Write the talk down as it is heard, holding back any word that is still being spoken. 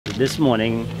this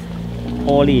morning,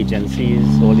 all the agencies,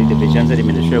 all the divisions of the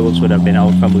Ministry of Works would have been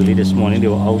out from early this morning. They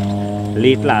were out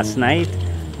late last night.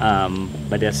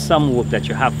 But there's some work that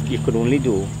you could only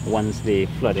do once the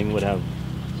flooding would have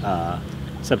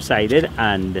subsided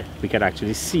and we could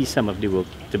actually see some of the work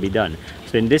to be done.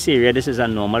 So in this area, this is a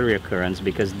normal reoccurrence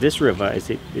because this river is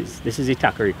the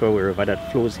Tacaroni river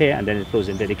that flows here and then it flows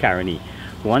into the Caroni.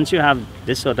 Once you have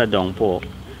this sort of downpour,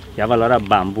 you have a lot of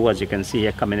bamboo, as you can see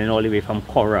here, coming in all the way from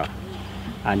Cora,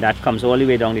 and that comes all the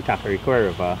way down the Tacaroni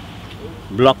River,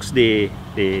 blocks the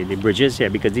bridges here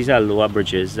because these are lower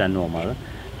bridges than normal,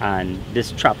 and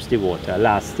this traps the water.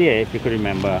 Last year, if you could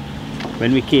remember,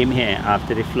 when we came here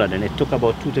after the flood, and it took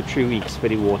about 2 to 3 weeks for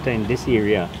the water in this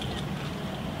area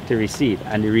to recede,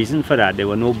 and the reason for that, there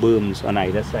were no berms on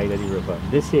either side of the river.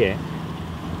 This year,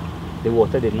 the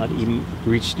water did not even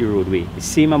reach the roadway. The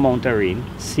same amount of rain,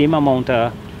 same amount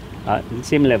of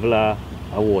same level of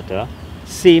water,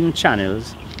 same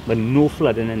channels, but no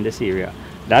flooding in this area.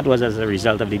 That was as a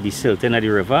result of the desilting of the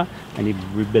river and the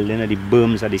rebuilding of the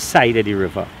berms at the side of the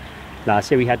river.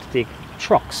 Last year we had to take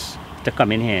trucks to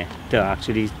come in here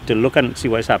to look and see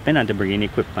what's happening and to bring in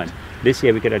equipment. This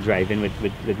year we could have drive in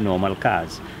with normal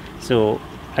cars. So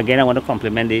again, I want to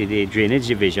compliment the drainage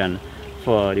division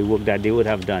for the work that they would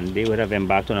have done. They would have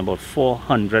embarked on about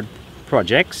 400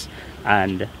 projects,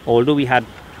 and although we had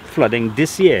flooding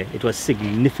this year, it was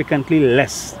significantly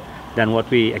less than what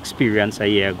we experienced a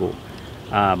year ago.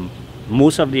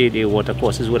 Most of the water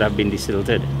courses would have been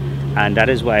desilted, and that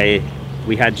is why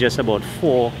we had just about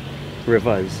 4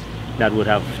 rivers that would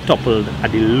have toppled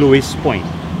at the lowest point.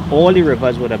 All the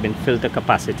rivers would have been filled to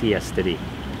capacity yesterday,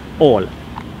 all,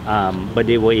 but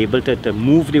they were able to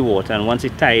move the water, and once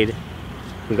it tide,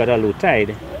 we got a low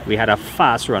tide, we had a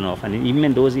fast runoff, and even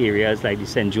in those areas like the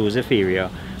St. Joseph area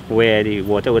where the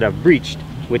water would have breached,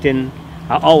 within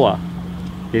an hour,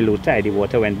 the low tide, the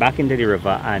water went back into the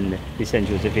river and the St.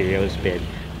 Joseph area was spared.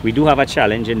 We do have a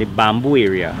challenge in the Bamboo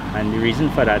area, and the reason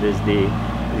for that is the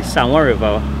Sanwa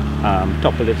River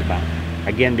toppled its bank,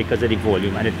 again because of the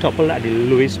volume, and it toppled at the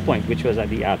lowest point, which was at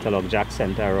the Artalog Jack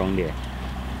Center around there.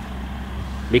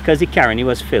 Because the Caroni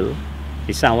was filled,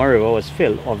 the Sanwa River was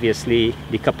filled, obviously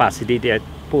the capacity there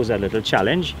posed a little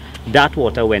challenge. That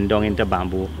water went down into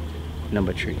Bamboo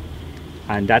number 3.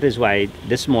 And that is why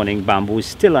this morning Bamboo is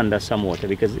still under some water,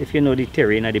 because if you know the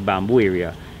terrain of the Bamboo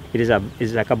area, it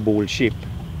is like a bowl shape.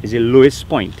 It's the lowest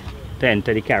point to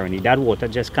enter the Caroni. That water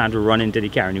just can't run into the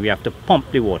Caroni. We have to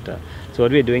pump the water. So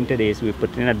what we're doing today is we're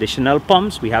putting additional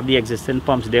pumps. We have the existing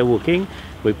pumps, they're working.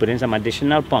 We're putting some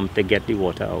additional pump to get the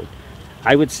water out.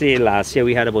 I would say last year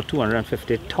we had about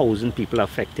 250,000 people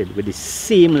affected with the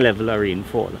same level of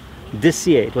rainfall. This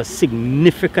year it was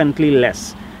significantly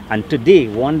less. And today,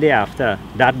 one day after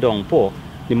that downpour,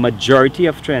 the majority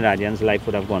of Trinidadians' life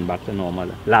would have gone back to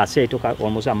normal. Last year it took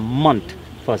almost a month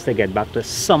for us to get back to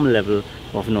some level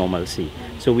of normalcy.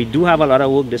 So we do have a lot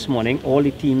of work this morning. All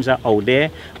the teams are out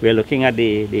there. We're looking at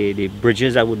the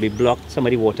bridges that would be blocked, some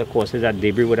of the water courses that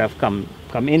debris would have come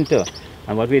into.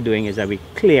 And what we're doing is that we're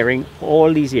clearing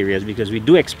all these areas because we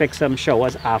do expect some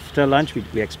showers after lunch.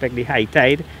 We expect the high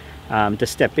tide to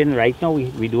step in. Right now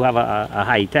we do have a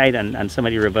high tide, and some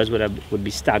of the rivers would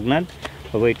be stagnant.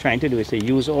 What we're trying to do is to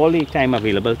use all the time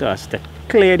available to us to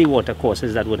clear the water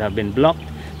courses that would have been blocked,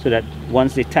 so that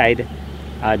once the tide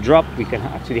drop, we can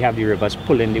actually have the rivers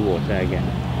pull in the water again.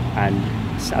 And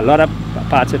a lot of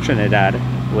parts of Trinidad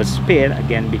was spared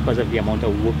again because of the amount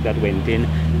of work that went in,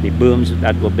 the berms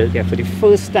that were built here. For the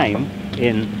first time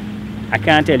in, I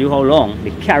can't tell you how long,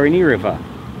 the Caroni River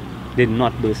did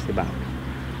not burst the bank.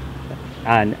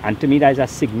 And to me that is a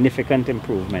significant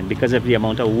improvement because of the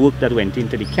amount of work that went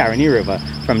into the Caroni River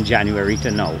from January to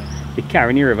now. The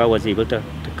Caroni River was able to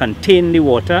contain the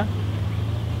water,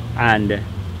 and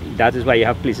that is why you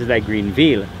have places like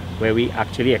Greenvale where we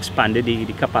actually expanded the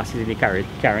capacity of the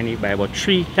Caroni by about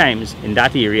 3 times in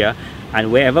that area,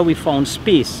 and wherever we found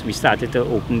space we started to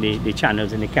open the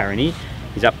channels in the Caroni.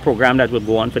 It's a program that will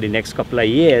go on for the next couple of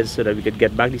years so that we could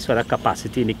get back this sort of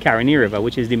capacity in the Caroni River,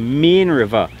 which is the main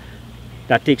river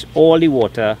that takes all the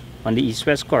water on the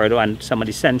east-west corridor and some of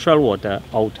the central water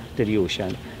out to the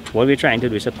ocean. What we're trying to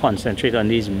do is to concentrate on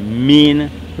these main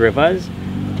rivers,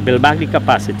 build back the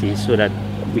capacity so that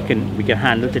we can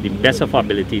handle to the best of our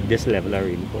ability this level of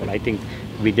rainfall. I think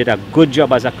we did a good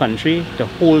job as a country to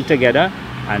hold together,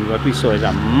 and what we saw is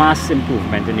a mass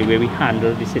improvement in the way we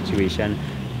handled the situation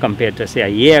compared to say a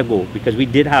year ago, because we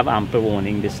did have ample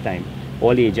warning this time.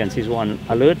 All the agencies were on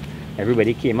alert,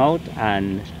 everybody came out,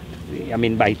 and I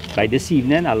mean by this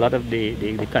evening a lot of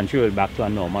the country will be back to a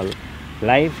normal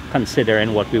life,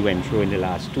 considering what we went through in the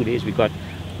last 2 days. We got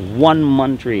 1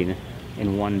 month rain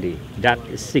in one day. That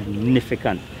is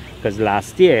significant, because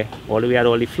last year, although we had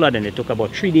all the flooding, it took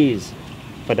about 3 days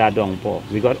for that downpour.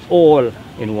 We got all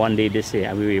in one day this year,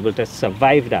 and we were able to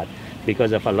survive that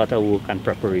because of a lot of work and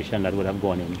preparation that would have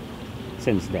gone in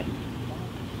since then.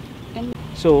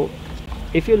 So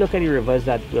if you look at the rivers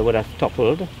that would have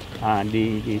toppled,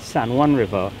 the San Juan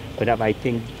River would have, I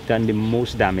think, done the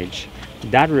most damage.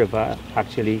 That river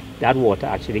actually, that water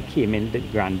actually came in the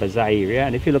Grand Bazaar area,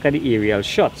 and if you look at the aerial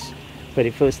shots, for the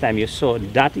first time you saw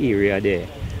that area there,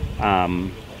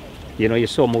 you know, you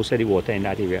saw most of the water in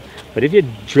that area. But if you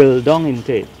drill down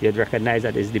into it, you'd recognize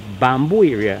that it's the bamboo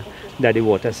area that the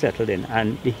water settled in.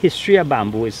 And the history of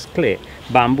bamboo is clear.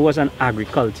 Bamboo was an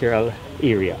agricultural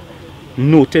area,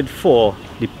 noted for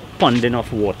the ponding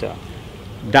of water.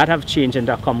 That have changed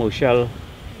into a commercial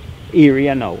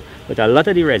area now, with a lot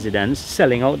of the residents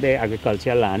selling out their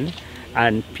agricultural land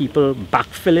and people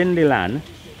backfilling the land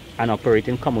and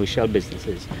operating commercial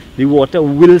businesses. The water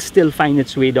will still find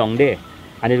its way down there,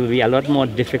 and it will be a lot more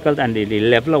difficult, and the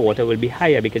level of water will be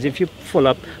higher, because if you fill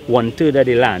up 1/3 of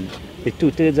the land, the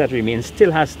 2/3 that remains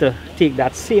still has to take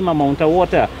that same amount of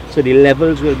water, so the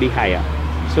levels will be higher.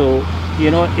 So,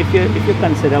 you know, if you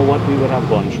consider what we would have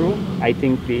gone through, I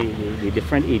think the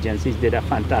different agencies did a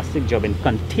fantastic job in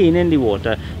containing the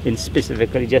water in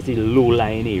specifically just the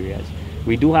low-lying areas.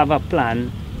 We do have a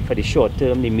plan for the short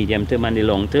term, the medium term, and the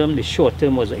long term. The short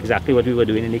term was exactly what we were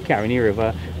doing in the Caroni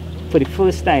River. For the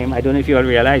first time, I don't know if you all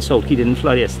realize, Southkey didn't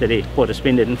flood yesterday, Port of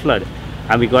Spain didn't flood,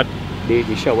 and we got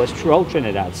the showers throughout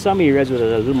Trinidad. Some areas were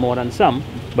a little more than some,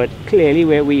 but clearly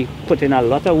where we put in a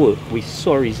lot of work, we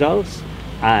saw results,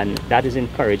 and that is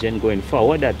encouraging going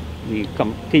forward, that we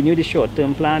continue the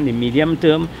short-term plan. The medium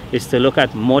term is to look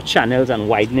at more channels and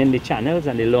widening the channels,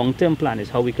 and the long-term plan is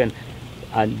how we can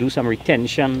do some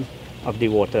retention of the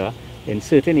water in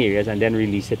certain areas and then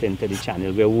release it into the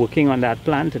channel. We're working on that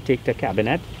plan to take to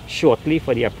cabinet shortly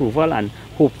for the approval, and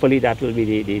hopefully that will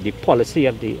be the policy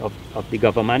of the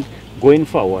government going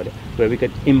forward, where we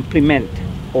could implement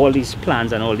all these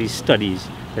plans and all these studies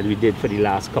that we did for the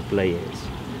last couple of years.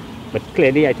 But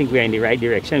clearly I think we are in the right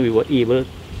direction. We were able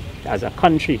as a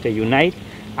country to unite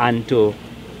and to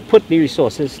put the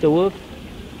resources to work,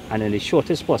 and in the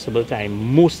shortest possible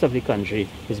time, most of the country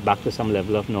is back to some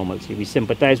level of normalcy. We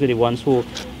sympathize with the ones who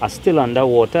are still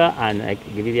underwater, and I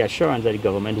give you the assurance that the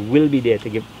government will be there to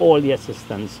give all the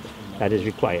assistance that is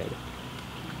required.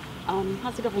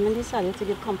 Has the government decided to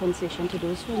give compensation to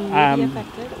those who may be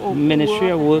affected? Or Ministry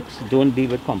of Works don't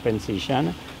deal with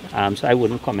compensation, so I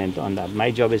wouldn't comment on that.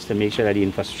 My job is to make sure that the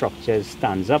infrastructure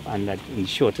stands up, and that in the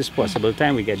shortest possible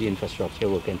time we get the infrastructure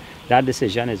working. That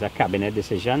decision is a cabinet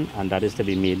decision, and that is to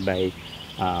be made by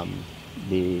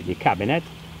the cabinet,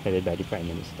 headed by the Prime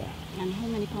Minister. And how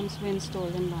many pumps were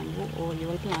installed in Bamboo, or you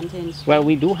will plan to install? Well,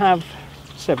 we do have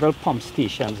several pump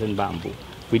stations in Bamboo.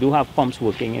 We do have pumps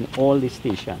working in all the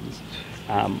stations,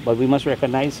 but we must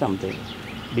recognize something.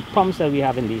 The pumps that we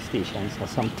have in these stations are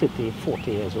some 30,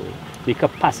 40 years old. The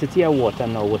capacity of water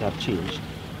now would have changed.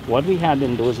 What we had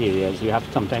in those areas, we have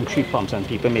sometimes 3 pumps, and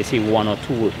people may say 1 or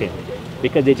 2 working,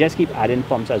 because they just keep adding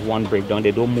pumps as one breakdown.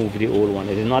 They don't move the old one.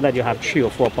 It is not that you have 3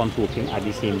 or 4 pumps working at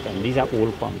the same time. These are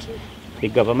old pumps. The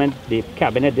government, the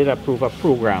cabinet did approve a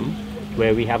program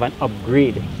where we have an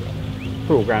upgrade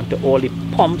program to all the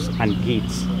pumps and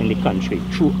gates in the country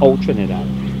throughout Trinidad.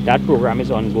 That program is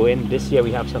ongoing. This year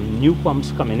we have some new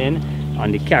pumps coming in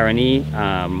on the Caroni,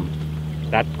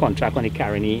 that contract on the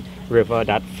Caroni River.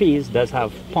 That phase does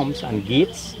have pumps and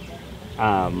gates,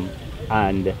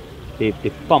 and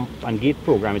the pump and gate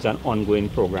program is an ongoing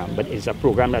program, but it's a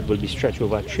program that will be stretched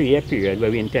over a 3-year period,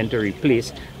 where we intend to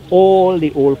replace all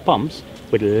the old pumps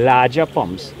with larger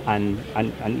pumps and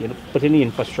you know, put in the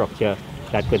infrastructure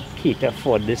that could cater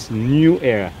for this new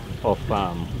era of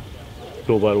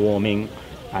global warming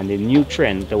and the new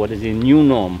trend to what is the new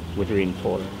norm with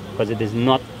rainfall, because it is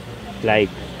not like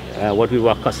what we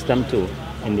were accustomed to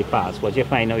in the past. What you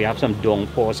find now, you have some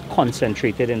downpours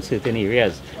concentrated in certain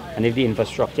areas, and if the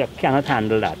infrastructure cannot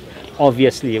handle that,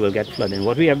 obviously you will get flooding.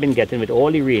 What we have been getting with all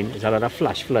the rain is a lot of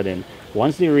flash flooding.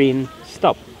 Once the rain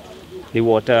stops, the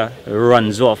water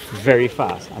runs off very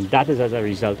fast, and that is as a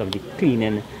result of the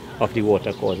cleaning of the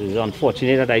water courses. It's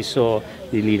unfortunate that I saw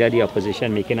the leader of the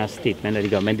opposition making a statement that the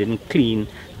government didn't clean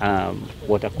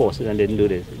water courses and didn't do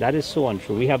this. That is so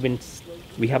untrue. We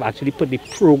have actually put the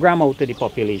program out to the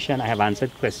population. I have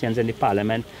answered questions in the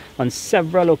parliament on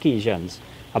several occasions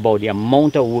about the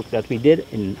amount of work that we did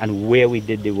and where we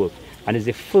did the work. And it's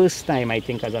the first time, I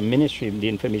think, as a ministry, the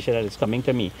information that is coming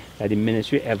to me, that the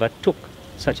ministry ever took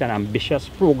such an ambitious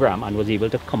program and was able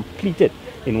to complete it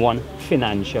in one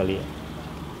financial year.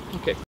 Okay.